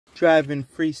Driving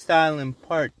Freestylen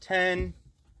Part 10.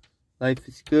 Life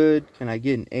is good. Can I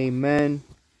get an amen?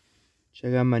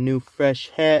 Check out my new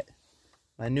fresh hat.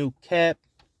 My new cap.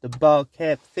 The ball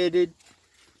cap fitted.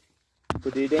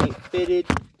 But it ain't fitted.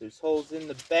 There's holes in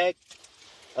the back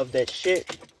of that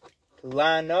shit to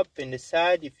line up and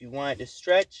decide if you want it to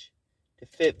stretch, to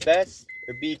fit best,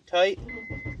 or be tight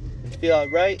and feel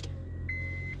alright.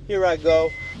 Here I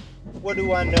go. What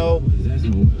do I know?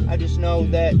 I just know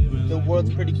that the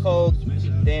world's pretty cold.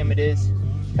 Damn, it is.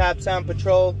 Cops on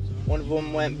patrol. One of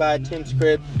them went by Tim's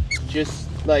crib just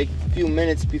like a few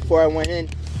minutes before I went in.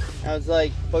 I was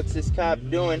like, what's this cop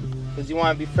doing? Does he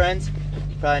want to be friends?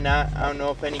 Probably not. I don't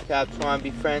know if any cops want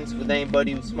to be friends with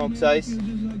anybody who smokes ice.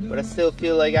 But I still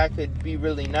feel like I could be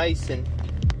really nice and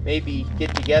maybe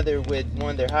get together with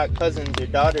one of their hot cousins or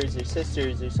daughters or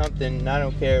sisters or something. I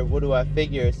don't care. What do I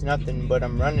figure? It's nothing, but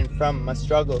I'm running from my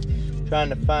struggle, trying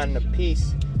to find a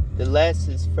peace that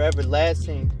lasts forever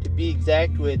lasting, to be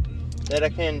exact with, that I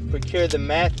can procure the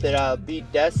math that I'll be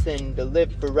destined to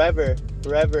live forever,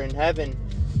 forever in heaven,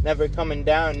 never coming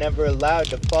down, never allowed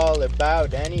to fall or bow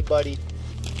to anybody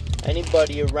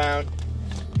around.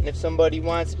 And if somebody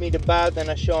wants me to bow, then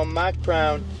I show them my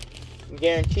crown. I'm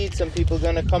guaranteed some people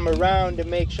gonna come around to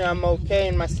make sure I'm okay,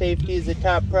 and my safety is a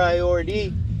top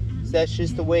priority. So that's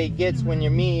just the way it gets when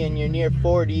you're me and you're near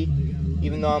 40.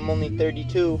 Even though I'm only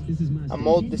 32. I'm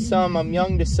old to some, I'm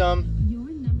young to some.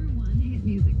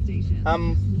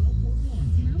 I'm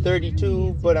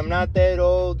 32, but I'm not that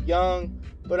old. Young,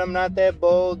 but I'm not that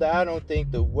bold. I don't think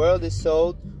the world is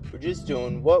sold. We're just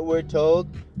doing what we're told.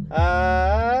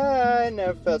 I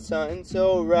never felt something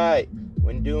so right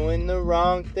when doing the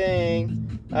wrong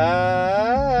thing.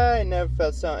 I never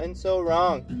felt something so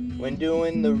wrong when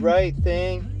doing the right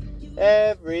thing.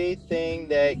 Everything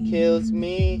that kills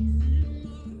me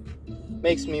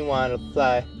makes me want to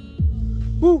fly.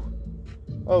 Woo!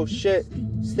 Oh shit.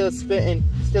 Still spitting,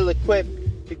 still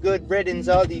equipped to good riddance.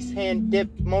 All these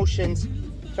hand-dipped motions,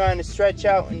 trying to stretch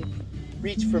out and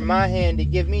reach for my hand to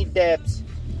give me daps.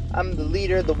 I'm the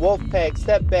leader of the wolf pack.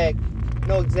 Step back.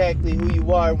 Know exactly who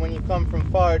you are when you come from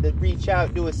far to reach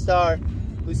out to a star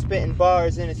who's spitting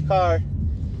bars in his car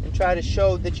and try to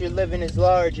show that you're living as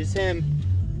large as him,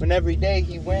 when every day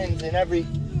he wins and every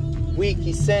week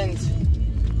he sins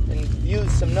and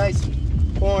views some nice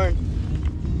porn.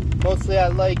 Mostly I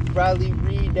like Riley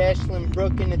Reid, Ashlyn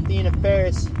Brooke, and Athena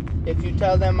Ferris. If you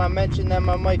tell them I mentioned them,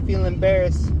 I might feel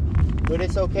embarrassed. But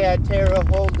it's okay, I tear a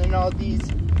hole in all these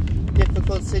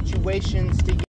difficult situations to